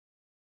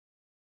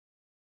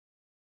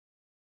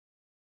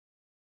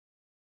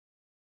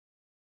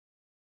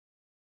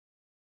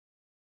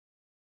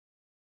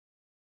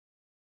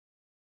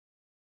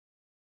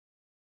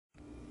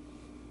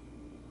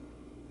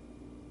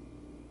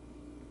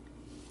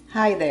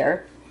Hi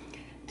there.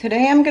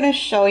 Today I'm going to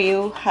show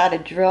you how to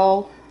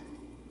drill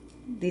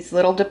these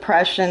little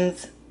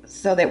depressions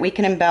so that we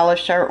can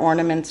embellish our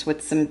ornaments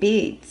with some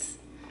beads.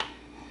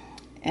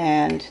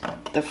 And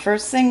the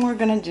first thing we're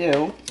going to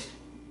do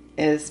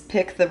is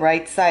pick the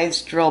right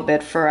size drill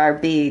bit for our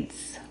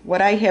beads.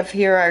 What I have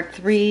here are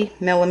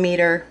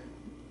 3mm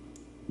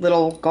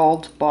little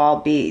gold ball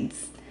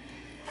beads.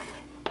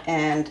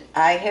 And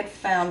I had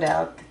found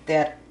out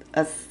that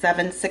a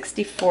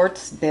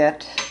 7/64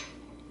 bit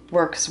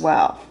works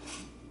well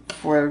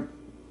for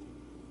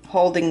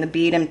holding the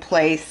bead in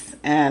place,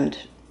 and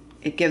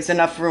it gives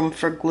enough room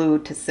for glue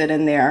to sit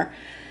in there.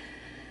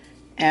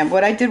 And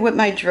what I did with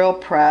my drill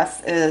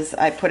press is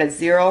I put a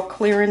zero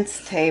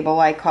clearance table,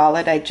 I call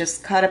it. I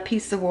just cut a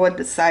piece of wood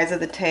the size of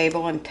the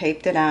table and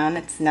taped it on.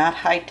 It's not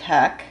high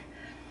tech,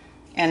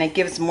 and it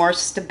gives more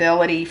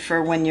stability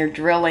for when you're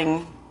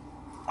drilling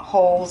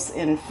holes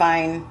in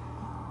fine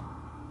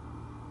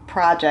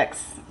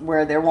projects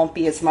where there won't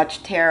be as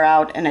much tear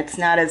out, and it's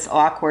not as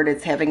awkward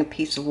as having a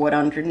piece of wood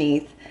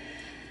underneath.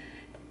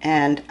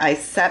 And I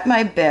set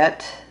my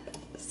bit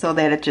so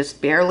that it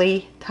just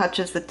barely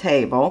touches the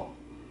table.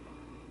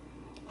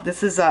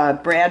 This is a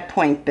brad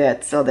point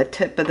bit, so the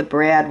tip of the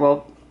brad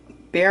will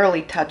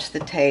barely touch the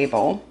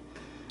table.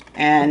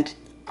 And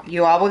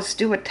you always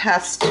do a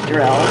test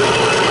drill.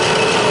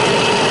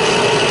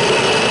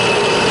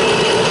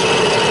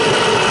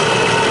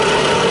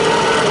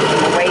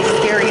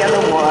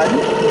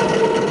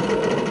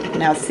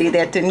 Now see,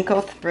 that didn't go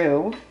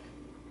through.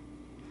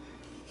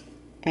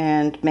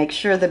 And make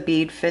sure the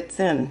bead fits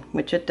in,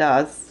 which it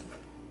does.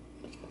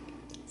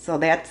 So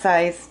that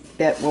size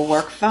bit will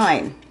work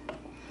fine.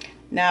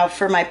 Now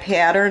for my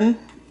pattern,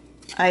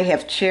 I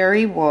have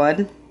cherry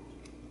wood,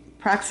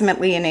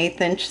 approximately an 1/8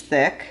 inch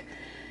thick,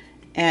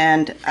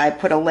 and I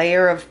put a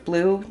layer of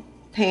blue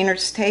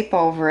painter's tape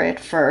over it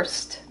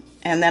first,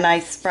 and then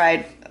I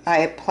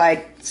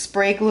applied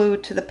spray glue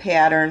to the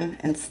pattern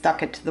and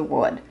stuck it to the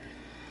wood.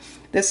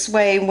 This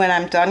way, when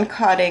I'm done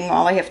cutting,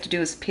 all I have to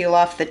do is peel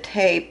off the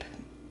tape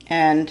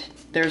and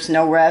there's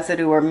no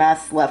residue or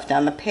mess left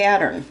on the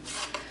pattern.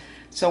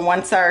 So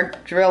once our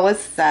drill is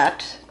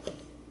set,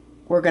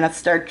 we're going to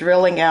start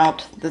drilling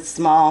out the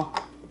small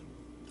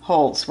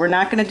holes. We're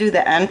not going to do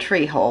the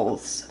entry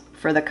holes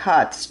for the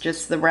cuts,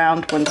 just the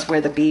round ones where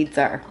the beads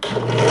are.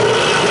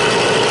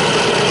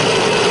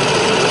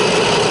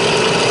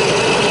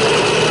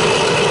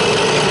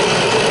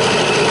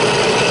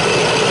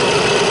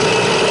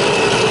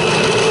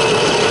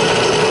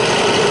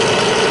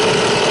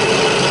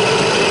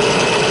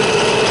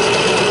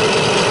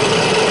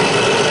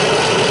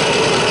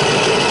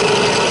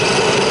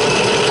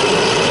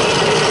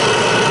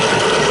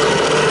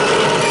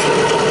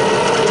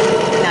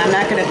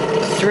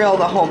 Drill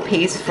the whole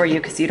piece for you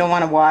because you don't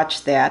want to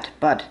watch that,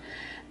 but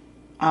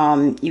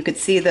you could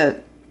see the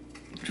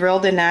drill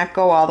did not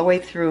go all the way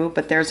through,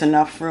 but there's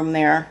enough room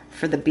there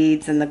for the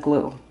beads and the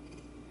glue.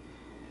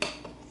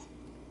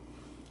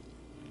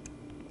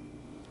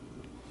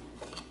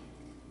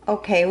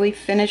 Okay, we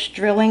finished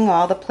drilling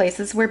all the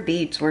places where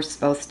beads were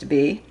supposed to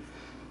be.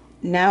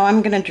 Now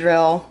I'm going to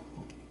drill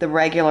the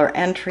regular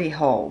entry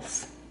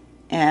holes,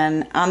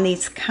 and on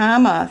these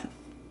comma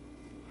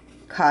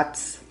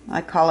cuts,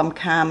 I call them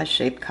comma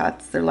shaped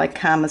cuts. They're like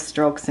comma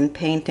strokes in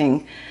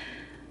painting.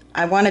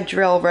 I want to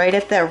drill right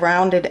at that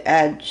rounded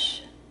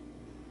edge.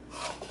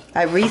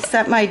 I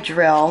reset my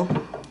drill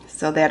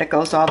so that it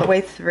goes all the way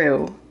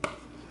through.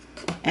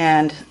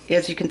 And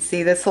as you can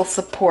see, this will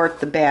support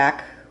the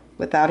back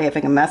without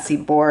having a messy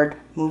board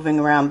moving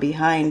around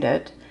behind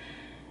it.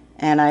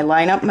 And I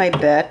line up my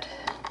bit.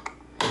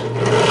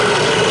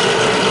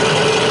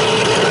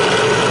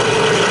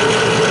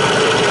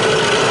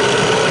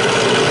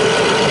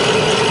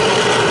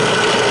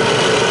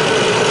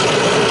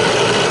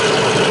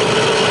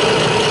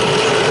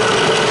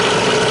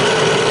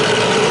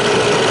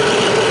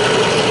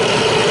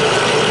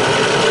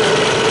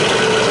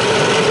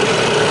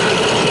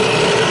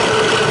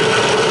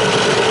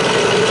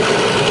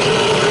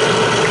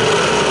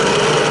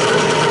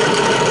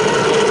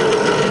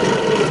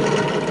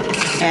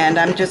 And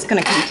I'm just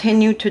going to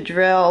continue to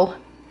drill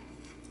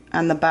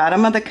on the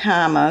bottom of the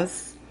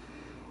commas,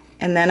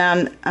 and then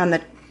on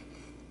the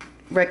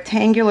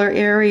rectangular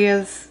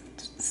areas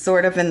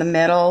sort of in the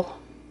middle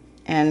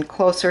and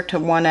closer to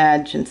one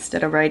edge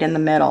instead of right in the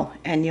middle.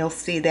 And you'll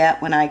see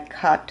that when I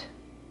cut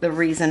the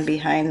reason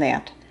behind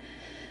that.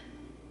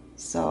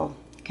 So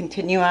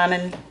continue on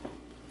and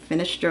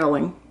finish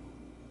drilling.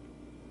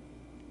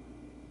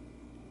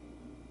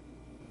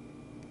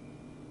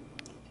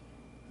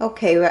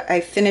 Okay,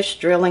 I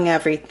finished drilling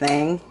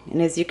everything,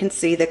 and as you can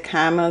see, the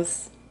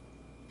commas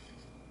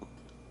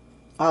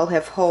all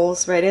have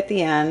holes right at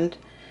the end.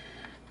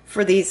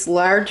 For these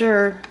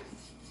larger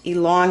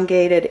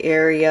elongated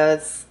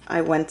areas,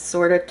 I went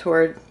sort of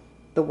toward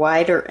the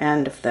wider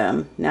end of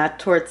them, not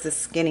towards the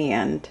skinny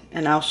end,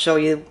 and I'll show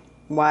you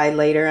why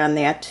later on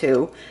that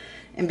too.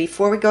 And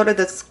before we go to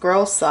the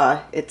scroll saw,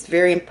 it's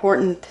very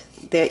important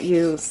that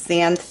you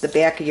sand the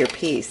back of your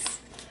piece.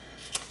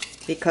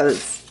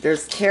 because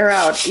there's tear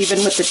out even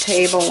with the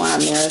table on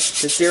there,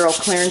 the zero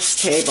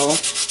clearance table.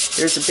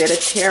 There's a bit of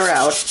tear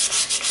out,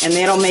 and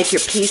that'll make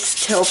your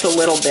piece tilt a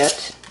little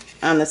bit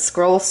on the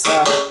scroll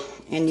saw,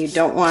 and you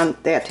don't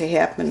want that to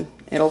happen.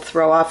 It'll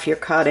throw off your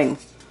cutting.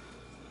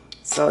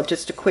 So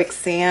just a quick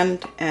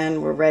sand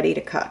and we're ready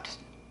to cut.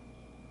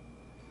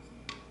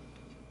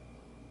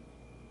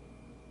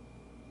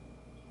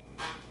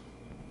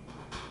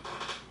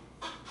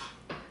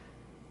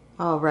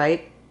 All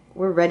right,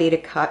 we're ready to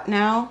cut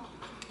now.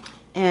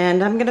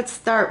 And I'm going to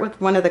start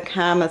with one of the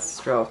comma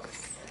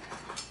strokes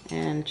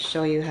and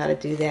show you how to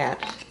do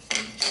that.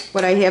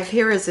 What I have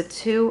here is a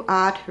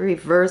 2/0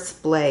 reverse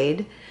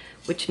blade,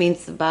 which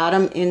means the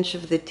bottom inch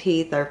of the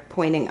teeth are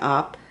pointing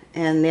up,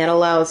 and that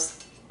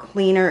allows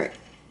cleaner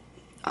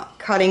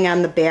cutting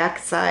on the back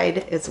side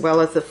as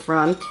well as the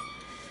front.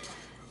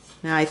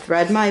 Now I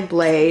thread my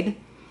blade,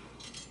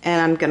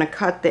 and I'm going to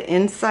cut the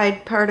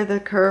inside part of the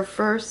curve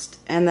first,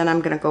 and then I'm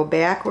going to go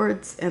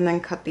backwards and then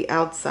cut the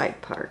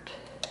outside part.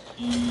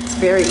 It's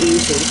very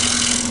easy.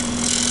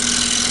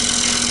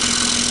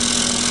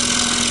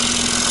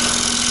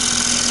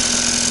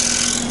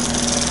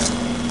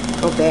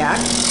 Go back,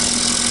 and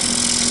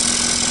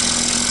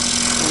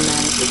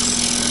then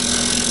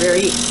just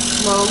very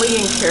slowly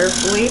and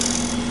carefully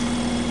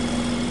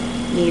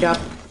knead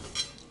up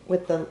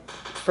with the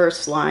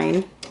first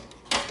line.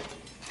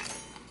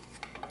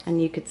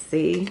 And you could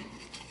see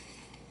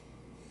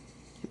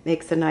it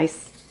makes a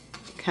nice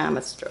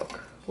comma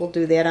stroke. We'll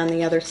do that on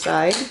the other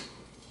side.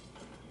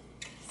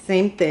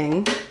 Same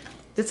thing.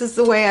 This is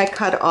the way I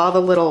cut all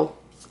the little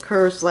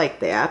curves like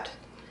that.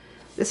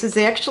 This is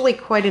actually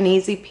quite an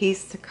easy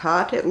piece to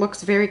cut. It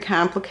looks very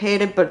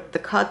complicated, but the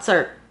cuts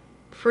are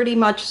pretty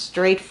much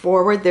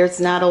straightforward. There's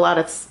not a lot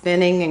of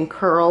spinning and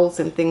curls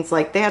and things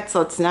like that,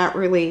 so it's not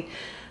really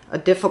a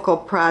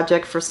difficult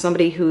project for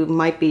somebody who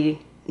might be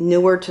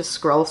newer to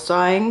scroll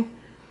sawing.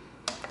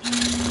 And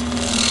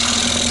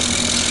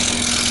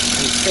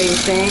same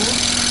thing.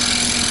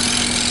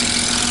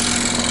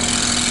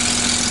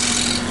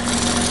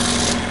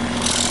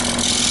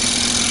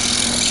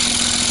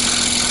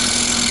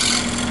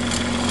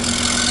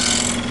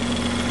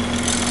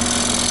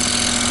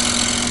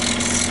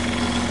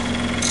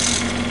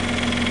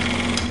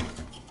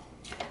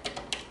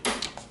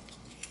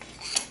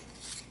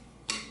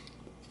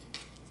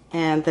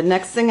 And the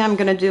next thing I'm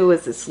going to do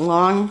is this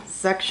long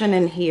section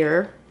in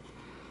here.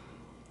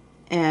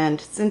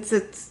 And since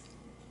it's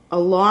a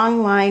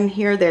long line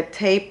here that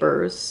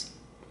tapers,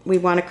 we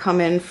want to come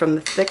in from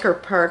the thicker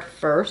part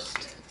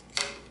first.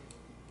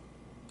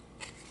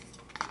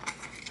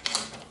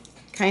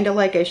 Kind of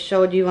like I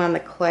showed you on the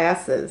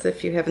classes.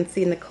 If you haven't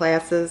seen the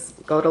classes,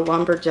 go to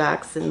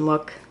Lumberjacks and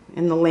look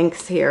in the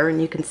links here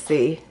and you can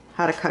see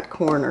how to cut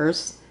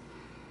corners.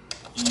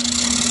 I'm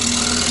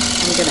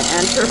going to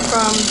enter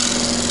from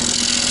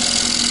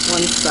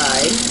one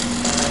side,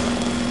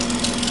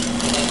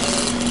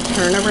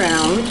 turn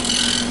around,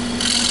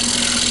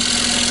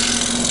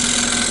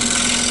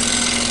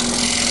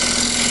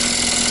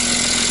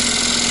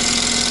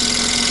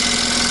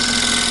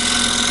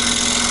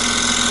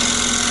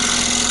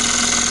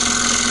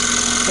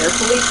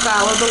 carefully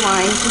follow the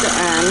line to the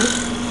end,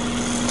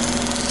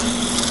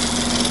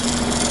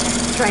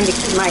 trying to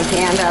keep my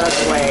hand out of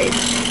the way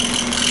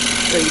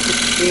so you can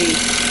see.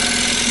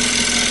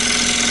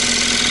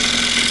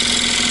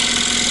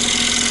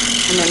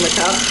 And then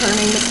without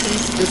turning the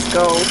piece, just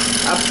go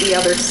up the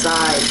other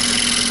side.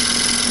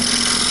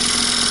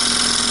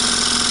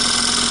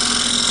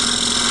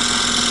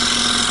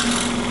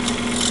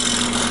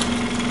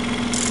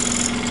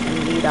 And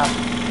knead up.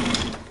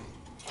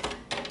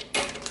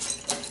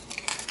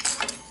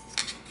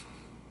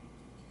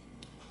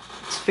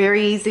 It's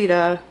very easy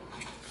to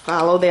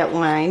follow that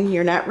line.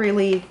 You're not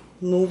really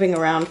moving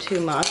around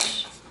too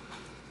much.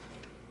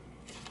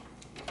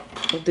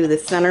 We'll do the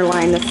center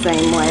line the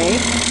same way.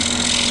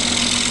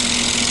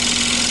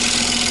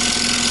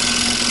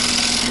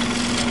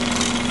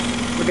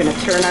 We're going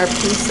to turn our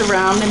piece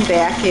around and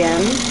back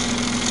in.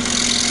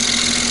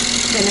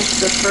 Finish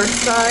the first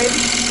side,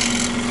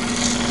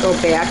 go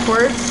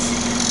backwards,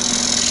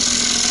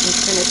 and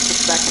finish the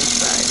second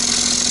side.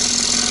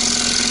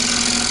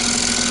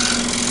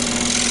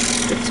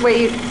 This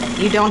way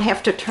you don't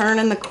have to turn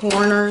in the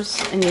corners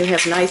and you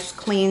have nice,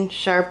 clean,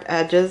 sharp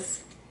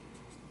edges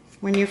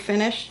when you're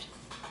finished.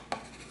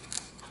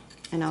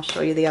 And I'll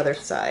show you the other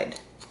side.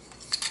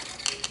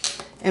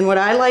 And what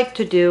I like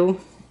to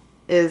do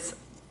is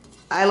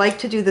I like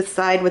to do the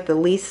side with the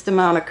least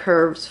amount of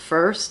curves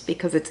first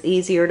because it's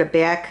easier to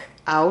back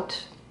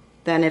out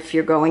than if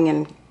you're going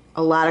in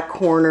a lot of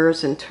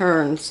corners and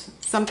turns.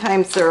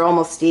 Sometimes they're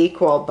almost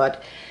equal,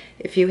 but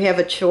if you have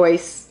a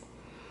choice,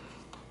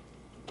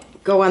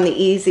 go on the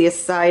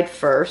easiest side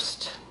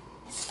first.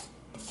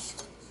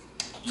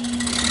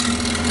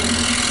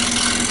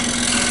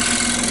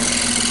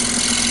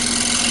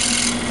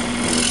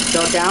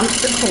 Go down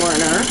to the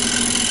corner,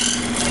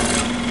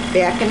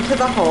 back into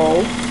the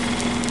hole,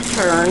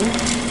 turn,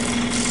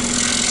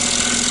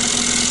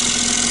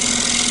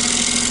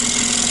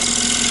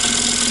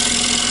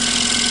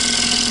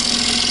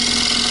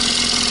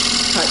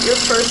 out your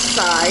first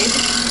side.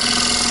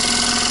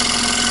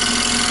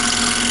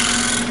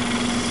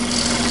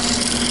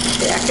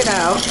 Back it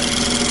out.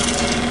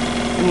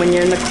 And when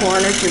you're in the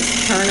corner,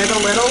 just turn it a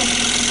little.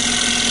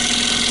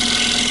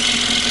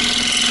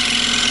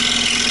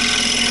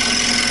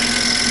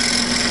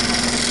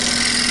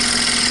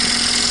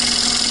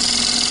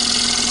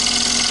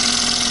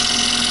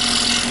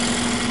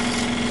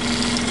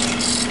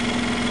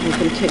 And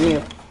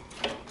continue.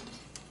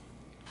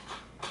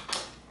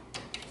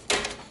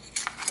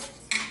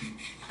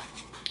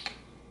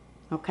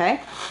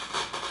 Okay,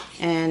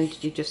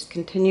 and you just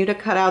continue to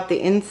cut out the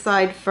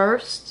inside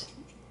first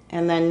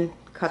and then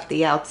cut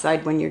the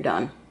outside when you're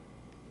done.